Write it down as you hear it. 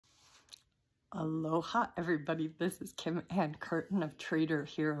Aloha, everybody. This is Kim Ann Curtin of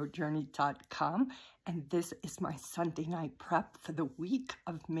TraderHeroJourney.com, and this is my Sunday night prep for the week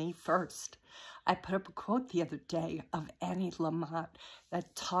of May 1st. I put up a quote the other day of Annie Lamott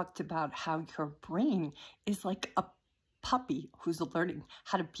that talked about how your brain is like a puppy who's learning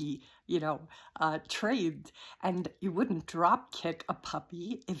how to be, trained. And you wouldn't drop kick a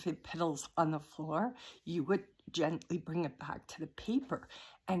puppy if it piddles on the floor. You would gently bring it back to the paper.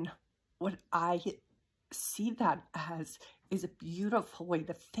 And what I see that as is a beautiful way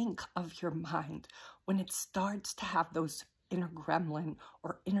to think of your mind when it starts to have those inner gremlin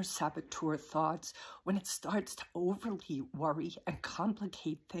or inner saboteur thoughts, when it starts to overly worry and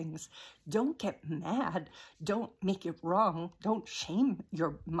complicate things. Don't get mad. Don't make it wrong. Don't shame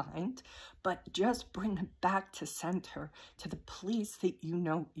your mind, but just bring it back to center, to the place that you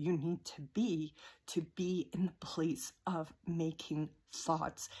know you need to be in the place of making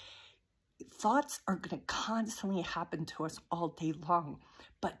thoughts. Thoughts are going to constantly happen to us all day long,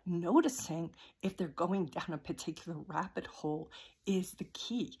 but noticing if they're going down a particular rabbit hole is the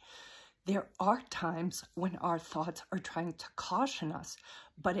key. There are times when our thoughts are trying to caution us,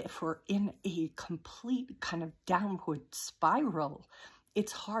 but if we're in a complete kind of downward spiral,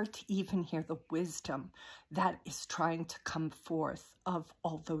 it's hard to even hear the wisdom that is trying to come forth of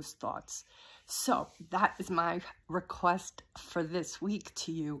all those thoughts. So that is my request for this week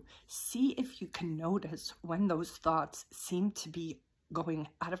to you. See if you can notice when those thoughts seem to be going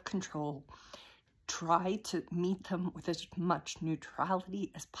out of control. Try to meet them with as much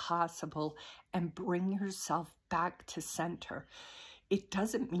neutrality as possible and bring yourself back to center. It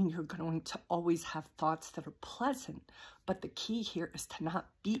doesn't mean you're going to always have thoughts that are pleasant, but the key here is to not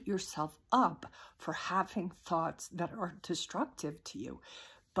beat yourself up for having thoughts that are destructive to you,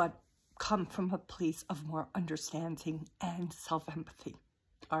 but come from a place of more understanding and self-empathy.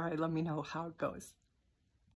 All right, let me know how it goes.